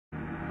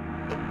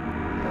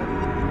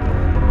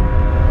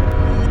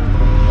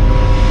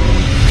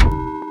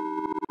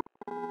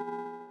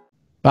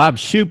Bob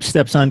Shoop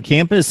steps on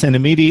campus and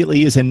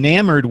immediately is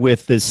enamored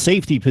with the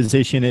safety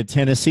position at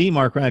Tennessee.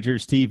 Mark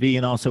Rogers TV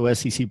and also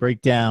SEC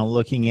Breakdown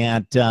looking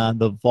at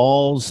the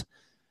Vols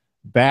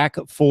back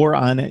four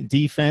on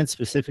defense,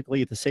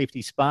 specifically at the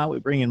safety spot. We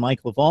bring in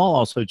Mike Loveall,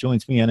 also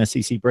joins me on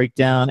SEC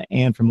Breakdown,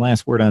 and from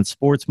Last Word on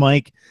Sports,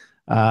 Mike.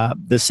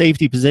 The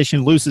safety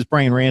position loses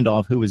Brian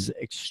Randolph, who was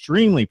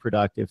extremely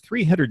productive,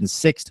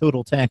 306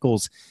 total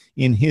tackles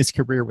in his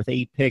career with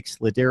 8 picks.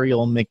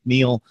 Ladariel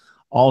McNeil,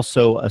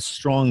 also a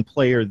strong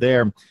player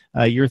there.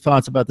 Your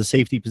thoughts about the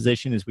safety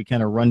position as we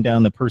kind of run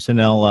down the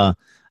personnel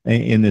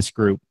in this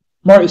group?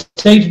 Mark, the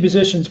safety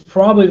position is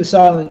probably the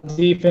silent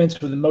defense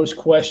with the most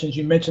questions.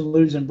 You mentioned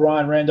losing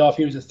Brian Randolph.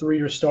 He was a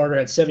 3-year starter,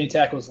 had 70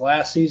 tackles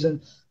last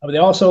season. But they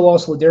also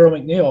lost Ladariel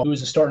McNeil, who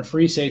was a starting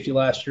free safety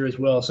last year as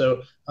well.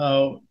 So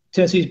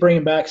Tennessee's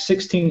bringing back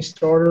 16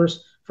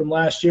 starters from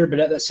last year, but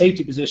at that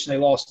safety position, they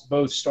lost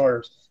both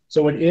starters.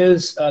 So it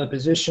is the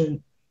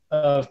position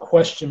of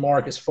question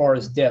mark as far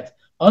as depth.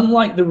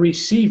 Unlike the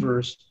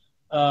receivers,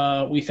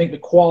 we think the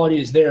quality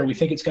is there. We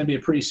think it's going to be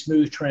a pretty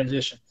smooth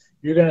transition.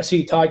 You're going to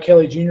see Todd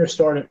Kelly Jr.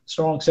 start at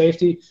strong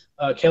safety.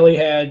 Kelly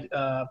had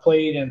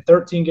played in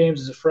 13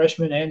 games as a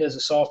freshman and as a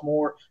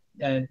sophomore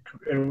and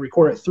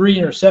recorded 3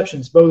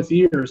 interceptions both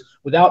years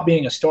without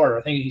being a starter.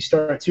 I think he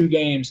started 2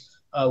 games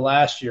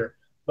last year.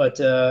 But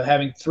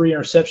having 3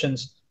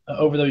 interceptions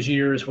over those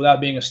years without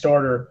being a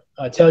starter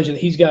tells you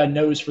that he's got a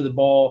nose for the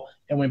ball.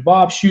 And when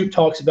Bob Shoop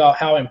talks about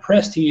how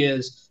impressed he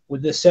is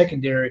with this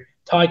secondary,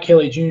 Todd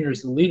Kelly Jr.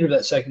 is the leader of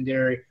that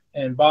secondary.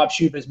 And Bob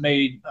Shoop has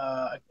made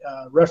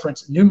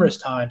reference numerous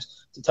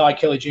times to Todd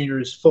Kelly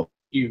Jr.'s football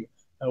IQ,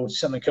 which is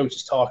something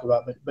coaches talk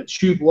about. But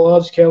Shoop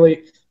loves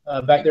Kelly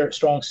back there at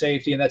strong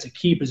safety, and that's a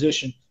key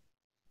position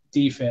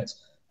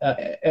defense.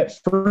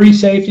 At free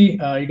safety,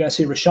 you're going to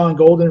see Rashawn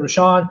Golden.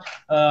 Rashawn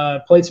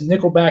played some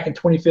nickel back in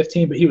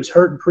 2015, but he was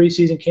hurt in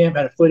preseason camp,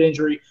 had a foot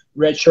injury,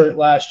 redshirted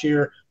last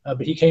year.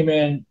 But he came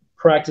in,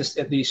 practiced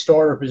at the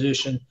starter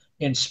position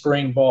in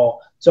spring ball.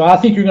 So I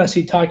think you're going to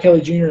see Todd Kelly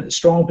Jr. at the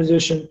strong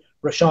position,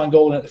 Rashawn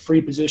Golden at the free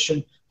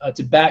position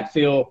to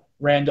backfill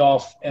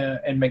Randolph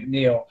and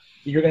McNeil.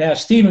 You're going to have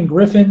Stephen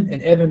Griffin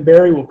and Evan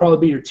Berry will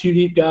probably be your 2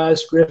 deep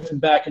guys, Griffin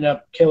backing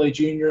up Kelly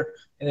Jr.,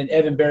 and then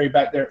Evan Berry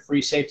back there at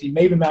free safety.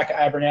 Maybe Micah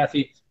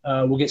Abernathy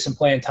will get some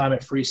playing time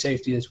at free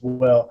safety as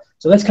well.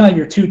 So that's kind of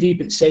your 2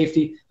 deep at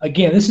safety.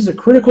 Again, this is a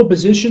critical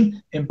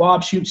position in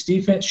Bob Shoop's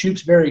defense.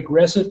 Shoop's very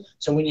aggressive.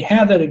 So when you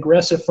have that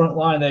aggressive front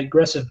line, that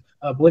aggressive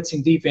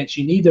blitzing defense,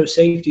 you need those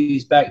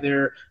safeties back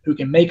there who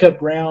can make up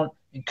ground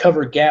and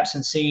cover gaps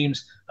and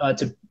seams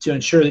to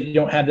ensure that you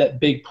don't have that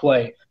big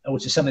play,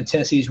 which is something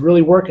Tennessee is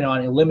really working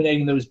on,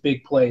 eliminating those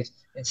big plays.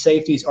 And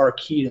safeties are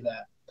key to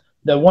that.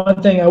 The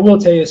one thing I will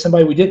tell you is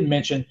somebody we didn't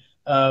mention,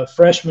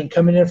 freshman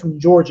coming in from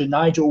Georgia,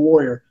 Nigel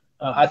Warrior.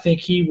 I think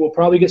he will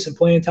probably get some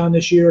playing time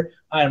this year.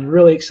 I am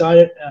really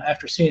excited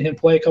after seeing him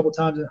play a couple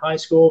times in high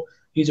school.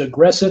 He's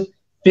aggressive,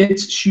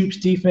 fits Shoop's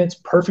defense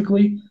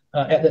perfectly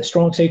at that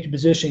strong safety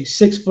position. He's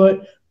 6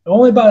 foot,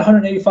 only about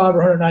 185 or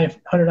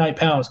 190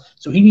 pounds.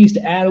 So he needs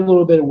to add a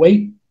little bit of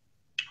weight.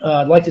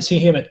 I'd like to see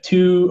him at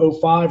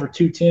 205 or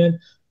 210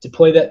 to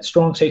play that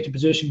strong safety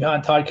position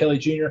behind Todd Kelly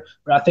Jr.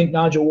 But I think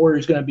Nigel Warrior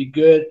is going to be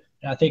good,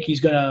 and I think he's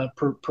going to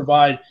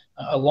provide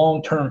a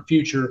long-term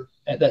future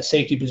at that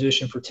safety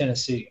position for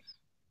Tennessee.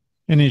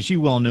 And as you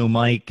well know,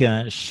 Mike,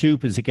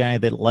 Shoop is a guy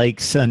that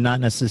likes not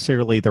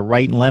necessarily the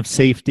right and left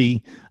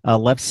safety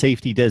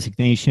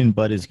designation,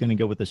 but is going to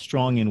go with the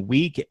strong and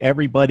weak.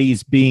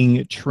 Everybody's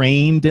being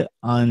trained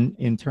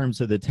in terms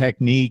of the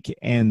technique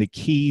and the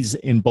keys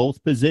in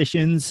both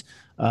positions.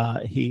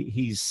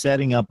 He's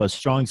setting up a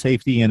strong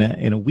safety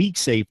and a weak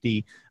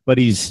safety, but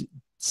he's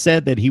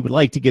said that he would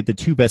like to get the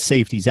 2 best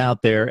safeties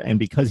out there, and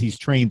because he's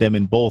trained them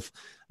in both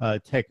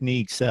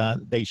techniques,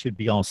 they should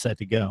be all set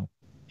to go.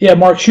 Yeah,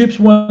 Mark, Shoop's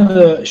one of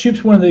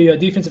the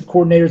defensive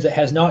coordinators that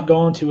has not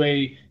gone to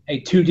a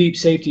 2 deep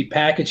safety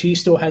package. He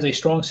still has a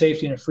strong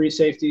safety and a free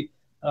safety,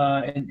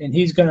 and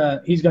he's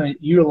gonna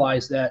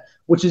utilize that,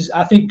 which is,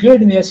 I think,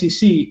 good in the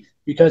SEC,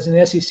 because in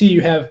the SEC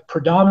you have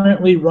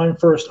predominantly run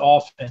first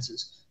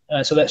offenses.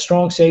 So that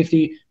strong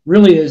safety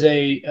really is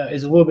a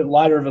little bit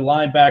lighter of a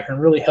linebacker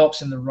and really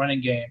helps in the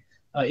running game.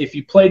 If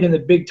you played in the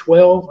Big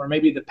 12 or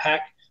maybe the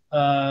Pac,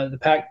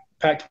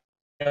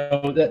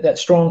 that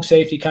strong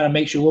safety kind of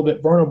makes you a little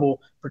bit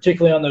vulnerable,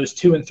 particularly on those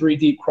 2 and 3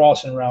 deep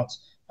crossing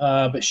routes.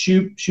 But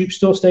Shoop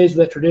still stays with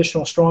that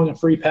traditional strong and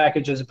free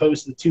package as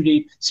opposed to the 2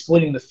 deep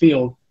splitting the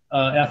field.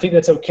 And I think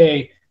that's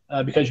okay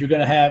because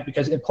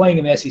in playing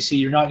in the SEC,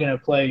 you're not going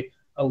to play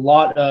a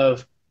lot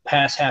of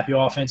pass-happy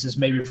offenses,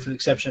 maybe for the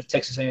exception of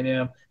Texas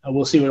A&M.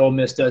 We'll see what Ole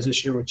Miss does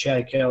this year with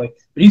Chad Kelly.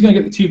 But he's going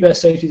to get the 2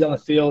 best safeties on the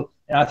field,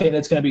 and I think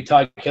that's going to be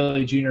Todd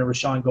Kelly Jr. and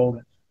Rashawn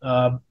Golden.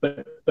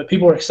 But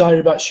people are excited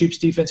about Shoop's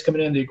defense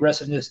coming in, the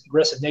aggressive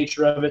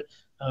nature of it,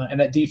 and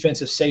that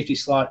defensive safety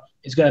slot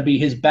is going to be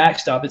his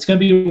backstop. It's going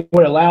to be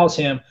what allows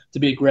him to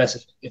be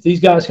aggressive. If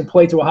these guys can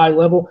play to a high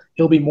level,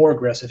 he'll be more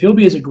aggressive. He'll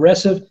be as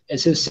aggressive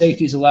as his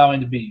safeties allow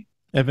him to be.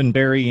 Evan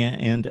Berry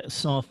and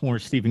sophomore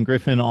Stephen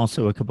Griffin,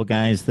 also a couple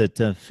guys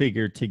that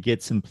figured to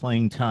get some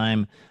playing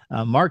time.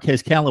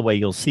 Marquez Callaway,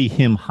 you'll see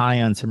him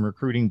high on some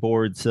recruiting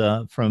boards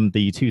from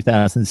the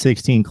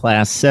 2016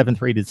 class,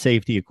 seventh-rated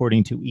safety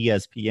according to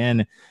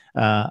ESPN,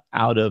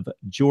 out of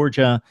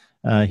Georgia.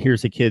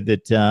 Here's a kid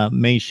that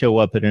may show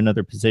up at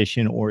another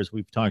position, or as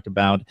we've talked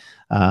about,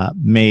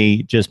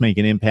 may just make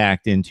an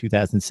impact in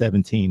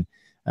 2017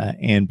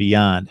 and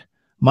beyond.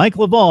 Mike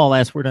Loveall,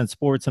 Last Word on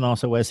Sports, and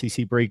also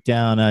SEC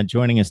Breakdown,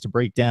 joining us to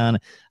break down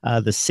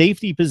the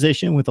safety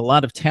position with a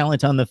lot of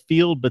talent on the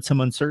field, but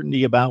some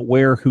uncertainty about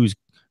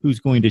who's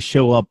going to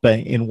show up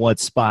in what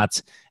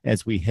spots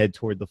as we head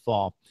toward the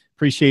fall.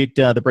 Appreciate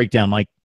the breakdown, Mike.